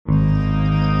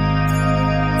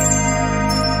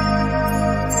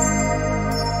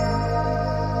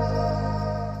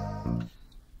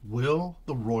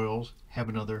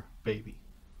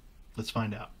Let's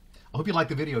find out. I hope you like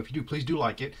the video. If you do, please do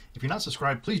like it. If you're not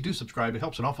subscribed, please do subscribe. It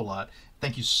helps an awful lot.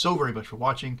 Thank you so very much for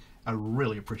watching. I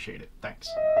really appreciate it. Thanks.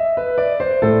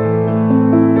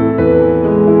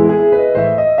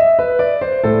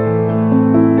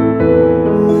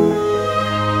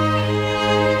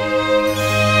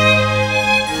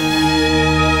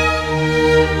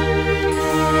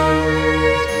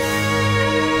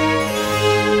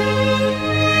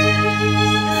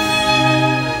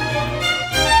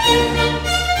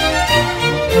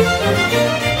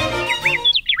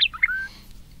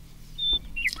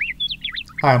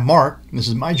 Hi, I'm Mark, and this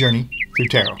is my journey through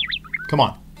tarot. Come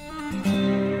on.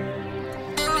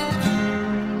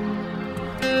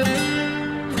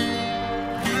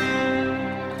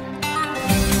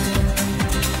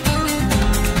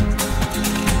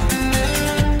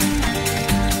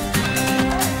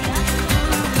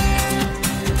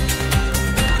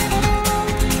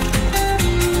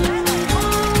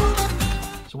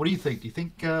 So what do you think? Do you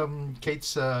think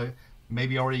Kate's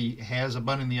maybe already has a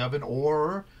bun in the oven,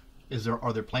 or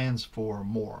are there plans for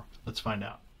more? Let's find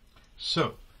out.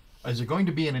 So, is there going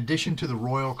to be an addition to the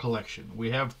Royal Collection?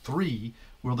 We have 3.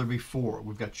 Will there be 4?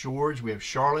 We've got George, we have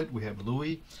Charlotte, we have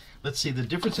Louis. Let's see the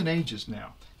difference in ages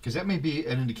now, because that may be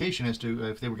an indication as to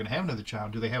if they were going to have another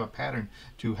child. Do they have a pattern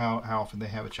to how often they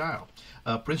have a child?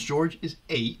 Prince George is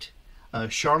 8.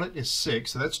 Charlotte is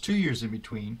 6, so that's 2 years in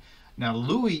between. Now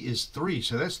Louis is 3,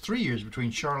 so that's 3 years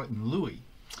between Charlotte and Louis.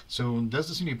 So it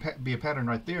doesn't seem to be a pattern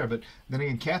right there. But then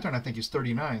again, Catherine, I think, is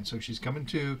 39. So she's coming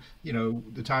to, you know,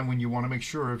 the time when you want to make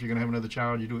sure if you're going to have another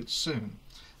child, you do it soon.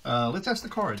 Let's ask the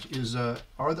cards.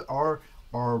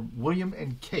 Are William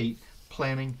and Kate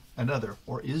planning another,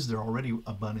 or is there already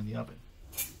a bun in the oven?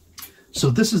 So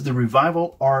this is the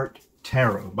Revival Art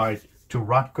Tarot by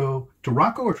Turaco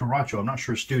or Turacho, I'm not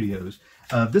sure, Studios.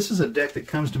 This is a deck that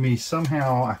comes to me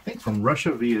somehow, I think, from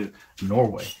Russia via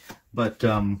Norway. But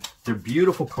they're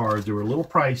beautiful cards. They were a little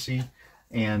pricey,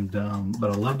 and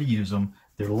but I love to use them.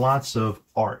 There are lots of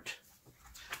art.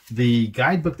 The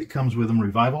guidebook that comes with them,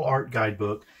 Revival Art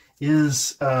Guidebook,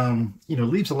 is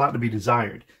leaves a lot to be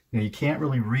desired. You can't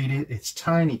really read it. It's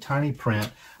tiny, tiny print.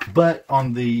 But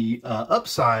on the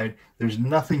upside, there's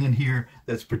nothing in here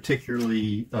that's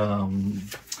particularly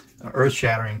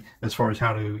earth-shattering as far as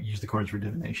how to use the cards for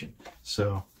divination.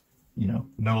 So, no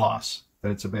loss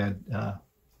that it's a bad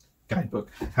guidebook.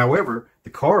 However, the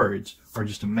cards are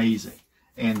just amazing,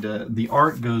 and the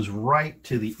art goes right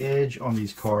to the edge on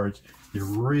these cards. They're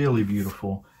really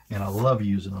beautiful, and I love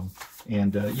using them.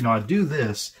 And I do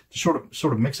this to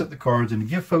sort of mix up the cards and to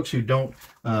give folks who don't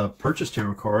purchase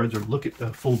tarot cards or look at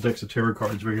the full decks of tarot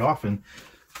cards very often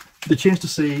the chance to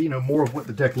see more of what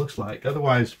the deck looks like.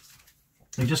 Otherwise,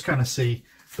 you just kind of see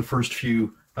the first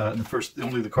few.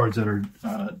 Only the cards that are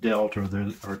dealt or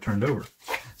that are turned over.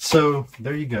 So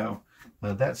there you go.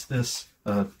 That's this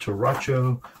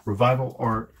Turacho Revival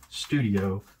Art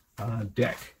Studio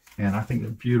deck, and I think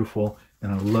they're beautiful,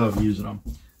 and I love using them.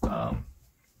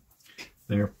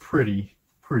 They're pretty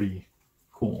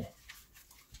cool.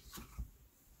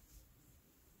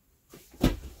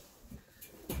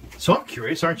 So I'm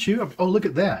curious, aren't you? Oh, look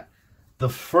at that! The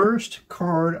first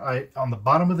card on the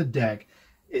bottom of the deck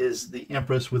is the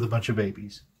Empress with a bunch of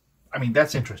babies. I mean,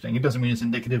 that's interesting. It doesn't mean it's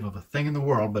indicative of a thing in the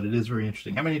world, but it is very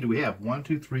interesting. How many do we have? 1,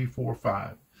 2, 3, 4,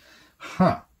 5.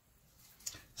 Huh.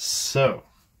 So,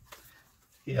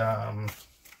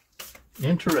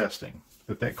 interesting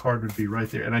that card would be right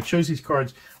there. And I chose these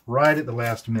cards right at the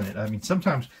last minute. I mean,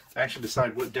 sometimes I actually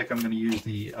decide what deck I'm going to use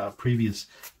the previous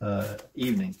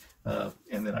evening.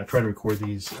 And then I try to record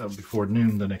these before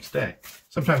noon the next day.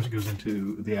 Sometimes it goes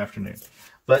into the afternoon.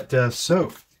 But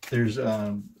so there's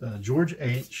George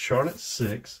 8, Charlotte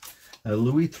 6,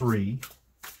 Louis 3,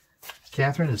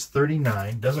 Catherine is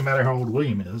 39. Doesn't matter how old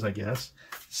William is, I guess.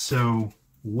 So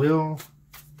will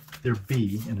there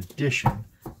be an addition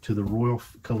to the Royal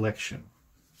Collection?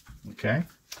 Okay.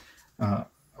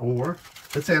 Or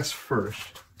let's ask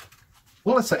first.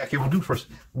 Well, let's say, okay, we'll do first.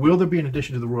 Will there be an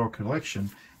addition to the Royal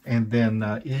Collection? And then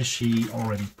is she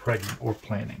already pregnant or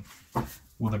planning?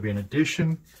 Will there be an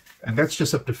addition? And that's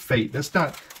just up to fate. That's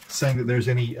not saying that there's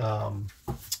any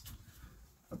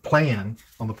plan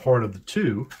on the part of the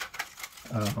two.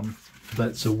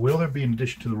 But so will there be an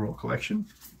addition to the Royal Collection?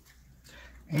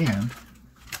 And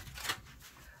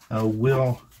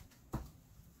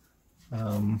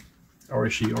or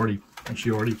is she already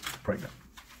pregnant?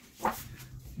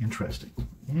 Interesting.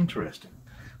 Interesting.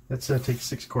 Let's take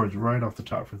 6 cards right off the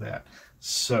top for that.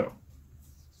 So,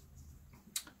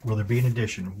 will there be an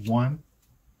addition? 1,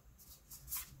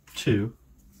 2,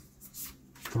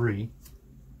 3,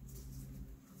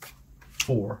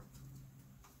 4,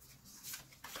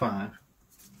 5,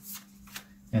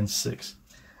 and 6.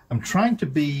 I'm trying to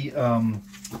be a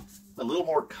little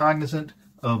more cognizant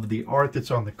of the art that's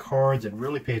on the cards and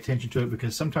really pay attention to it,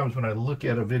 because sometimes when I look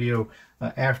at a video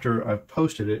after I've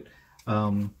posted it,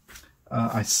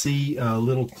 I see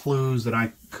little clues that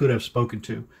I could have spoken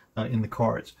to in the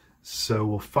cards. So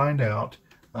we'll find out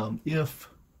if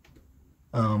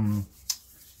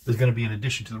there's going to be an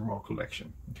addition to the Royal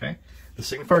Collection. Okay, the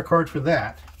signifier card for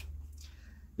that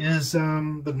is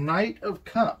the Knight of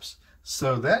Cups.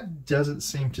 So that doesn't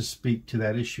seem to speak to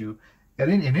that issue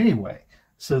in any way.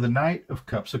 So the Knight of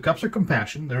Cups. So cups are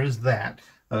compassion. There is that.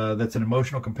 That's an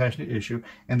emotional, compassionate issue.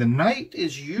 And the Knight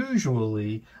is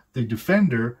usually the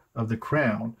defender of the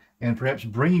crown and perhaps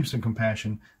bringing some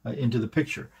compassion into the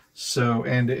picture. So,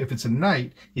 and if it's a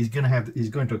knight, he's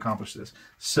going to accomplish this.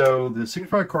 So the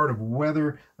signifier card of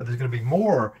whether there's going to be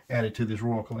more added to this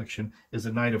Royal Collection is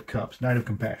the Knight of Cups, Knight of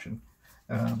Compassion.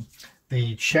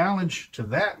 The challenge to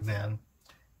that then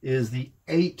is the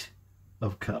 8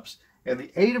 of Cups. And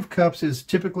the 8 of Cups is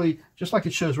typically, just like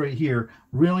it shows right here,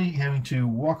 really having to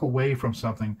walk away from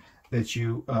something that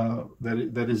you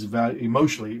that is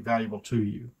emotionally valuable to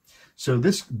you. So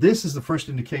this is the first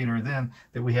indicator then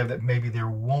that we have that maybe there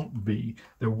won't be.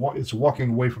 It's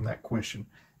walking away from that question.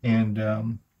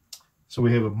 And so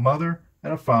we have a mother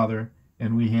and a father,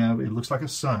 and we have, it looks like a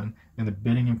son, and the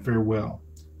bidding him farewell.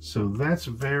 So that's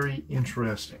very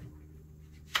interesting.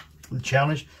 The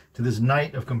challenge to this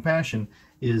Knight of Compassion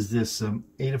is this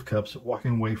 8 of Cups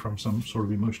walking away from some sort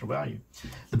of emotional value.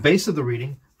 The base of the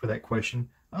reading for that question,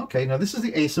 okay, now this is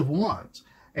the Ace of Wands.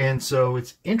 And so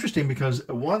it's interesting because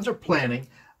wands are planning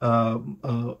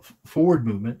forward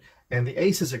movement, and the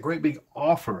ace is a great big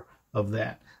offer of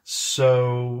that.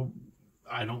 So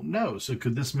I don't know. So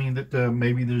could this mean that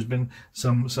maybe there's been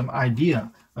some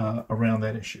idea around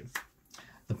that issue?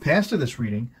 The past of this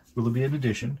reading, will there be an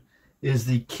addition, is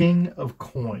the King of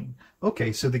Coin.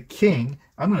 Okay, so the king,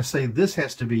 I'm going to say this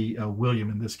has to be William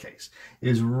in this case,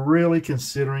 is really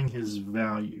considering his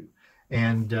value.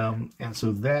 And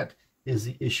so that is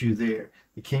the issue there,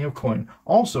 the King of Coin.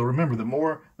 Also, remember, the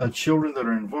more children that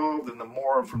are involved, and the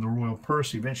more from the royal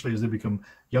purse eventually as they become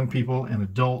young people and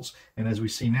adults. And as we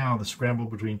see now, the scramble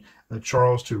between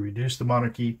Charles to reduce the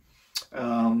monarchy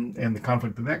and the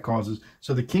conflict that causes.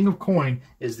 So the King of Coin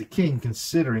is the king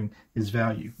considering his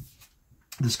value.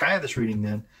 The sky of this reading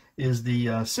then is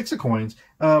the 6 of Coins,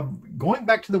 going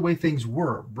back to the way things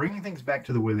were, bringing things back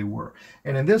to the way they were.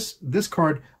 And in this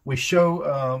card, we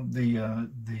show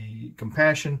the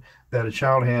compassion that a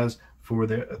child has for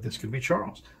this could be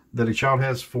Charles, that a child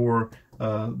has for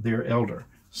their elder.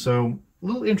 So a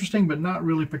little interesting, but not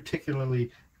really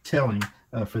particularly telling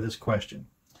for this question.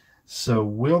 So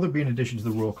will there be an addition to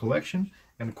the Royal Collection?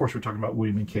 And of course, we're talking about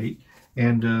William and Kate.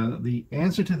 And the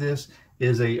answer to this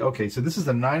is okay, so this is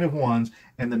the Knight of Wands,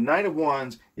 and the Knight of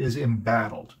Wands is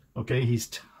embattled. Okay, he's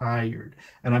tired.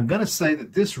 And I'm going to say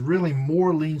that this really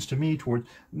more leans to me towards,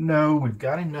 no, we've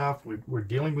got enough. We're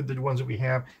dealing with the ones that we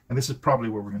have, and this is probably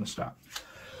where we're going to stop.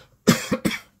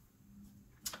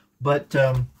 But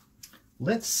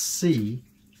let's see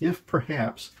if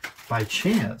perhaps by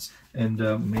chance,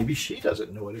 and maybe she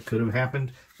doesn't know it, it could have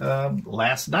happened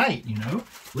last night, you know.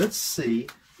 Let's see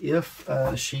if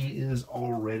she is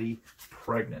already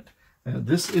pregnant.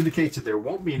 This indicates that there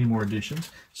won't be any more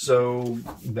additions, so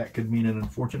that could mean an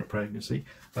unfortunate pregnancy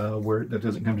where that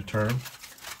doesn't come to term,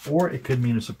 or it could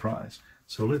mean a surprise.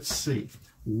 So let's see.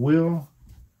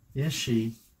 Is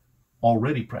she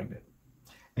already pregnant?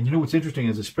 And you know what's interesting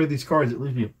is I spread these cards, it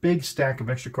leaves me a big stack of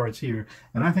extra cards here,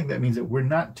 and I think that means that we're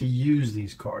not to use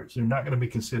these cards. They're not going to be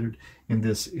considered in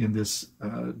this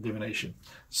divination.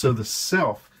 So the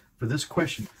self for this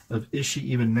question of is she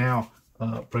even now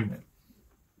pregnant?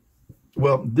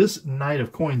 Well, this Knight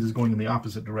of Coins is going in the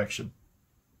opposite direction.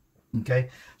 Okay,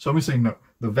 so I'm going to say no.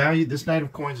 The value, this Knight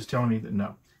of Coins is telling me that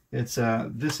no. It's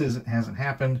this hasn't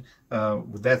happened.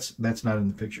 That's not in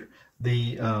the picture.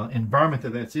 The environment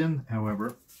that's in,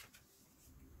 however,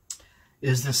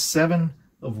 is the 7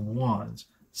 of Wands.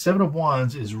 7 of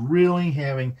Wands is really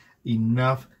having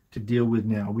enough to deal with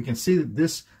now. We can see that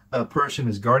this person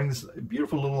is guarding this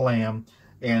beautiful little lamb,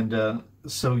 and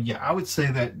so yeah, I would say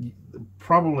that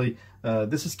probably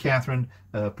this is Catherine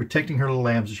protecting her little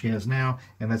lambs that she has now,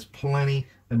 and that's plenty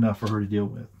enough for her to deal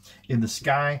with. In the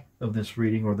sky of this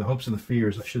reading, or the hopes and the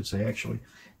fears, I should say, actually,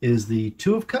 is the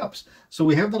 2 of Cups. So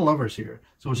we have the lovers here.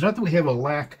 So it's not that we have a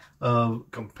lack of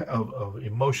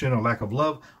emotion or lack of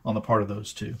love on the part of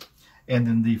those two. And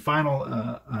then the final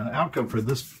outcome for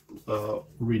this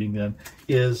reading then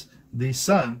is the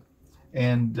Sun.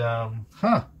 And,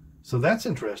 so that's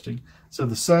interesting. So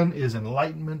the Sun is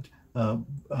enlightenment,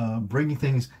 bringing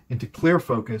things into clear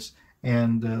focus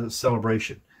and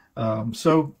celebration.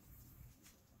 So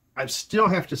I still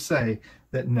have to say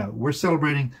that no, we're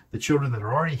celebrating the children that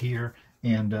are already here,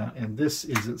 and this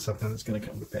isn't something that's going to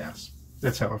come to pass.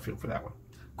 That's how I feel for that one.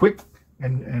 Quick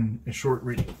and short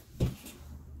reading.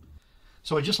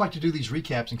 So I just like to do these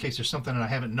recaps in case there's something that I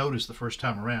haven't noticed the first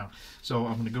time around. So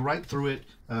I'm going to go right through it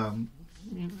and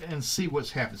see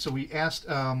what's happened. So we asked, is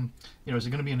it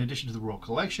going to be an addition to the Royal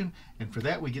Collection? And for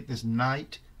that we get this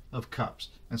Knight of Cups.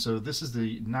 And so this is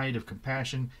the Knight of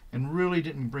Compassion, and really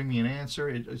didn't bring me an answer.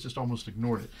 It just almost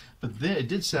ignored it. But then it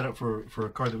did set up for a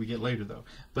card that we get later, though.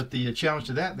 But the challenge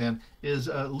to that then is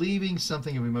leaving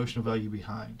something of emotional value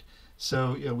behind.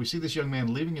 So we see this young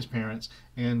man leaving his parents,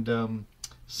 and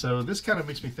so this kind of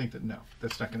makes me think that no,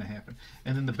 that's not going to happen.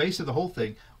 And then the base of the whole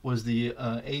thing was the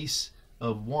Ace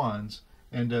of Wands.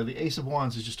 And the Ace of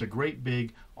Wands is just a great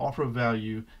big offer of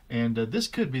value. And this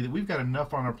could be that we've got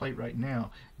enough on our plate right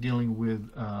now dealing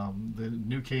with the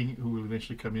new king who will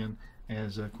eventually come in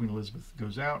as Queen Elizabeth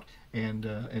goes out, and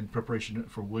in preparation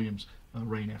for William's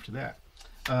reign after that.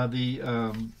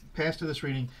 The past of this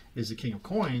reading is the King of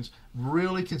Coins.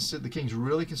 The king's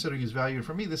really considering his value. And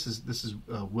for me, this is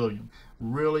William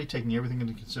really taking everything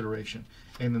into consideration.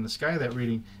 And then the sky of that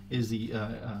reading is the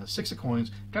Six of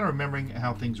Coins, kind of remembering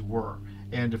how things were.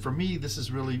 And for me, this is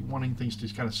really wanting things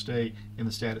to kind of stay in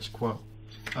the status quo.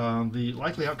 The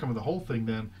likely outcome of the whole thing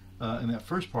then, in that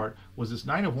first part, was this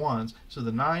Knight of Wands. So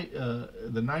the Knight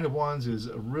of Wands is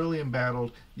really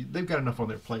embattled. They've got enough on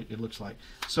their plate, it looks like.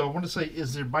 So I want to say,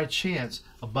 is there by chance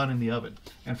a bun in the oven?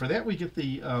 And for that we get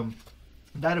the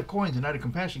Knight of Coins and Knight of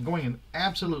Compassion going in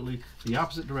absolutely the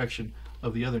opposite direction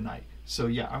of the other Knight. So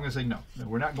yeah, I'm going to say no,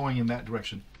 we're not going in that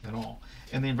direction at all.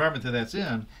 And the environment that that's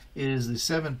in is the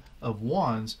Seven of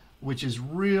Wands, which is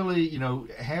really,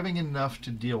 having enough to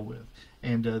deal with.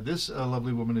 And this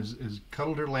lovely woman has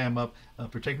cuddled her lamb up,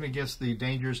 protecting against the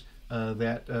dangers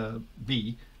that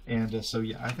be. And so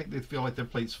yeah, I think they feel like their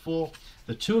plate's full.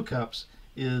 The Two of Cups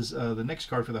is the next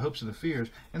card for the hopes and the fears.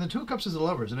 And the Two of Cups is the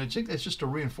lovers. And I think that's just to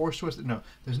reinforce to us that no,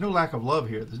 there's no lack of love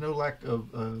here. There's no lack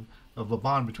of a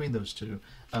bond between those two.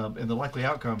 And the likely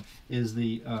outcome is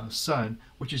the Sun,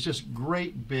 which is just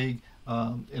great big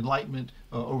enlightenment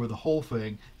over the whole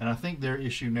thing. And I think their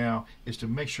issue now is to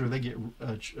make sure they get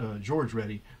George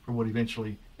ready for what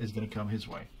eventually is going to come his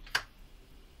way.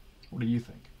 What do you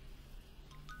think?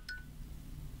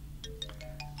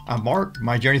 I'm Mark,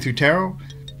 My Journey Through Tarot.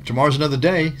 Tomorrow's another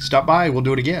day. Stop by, we'll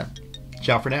do it again.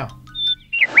 Ciao for now.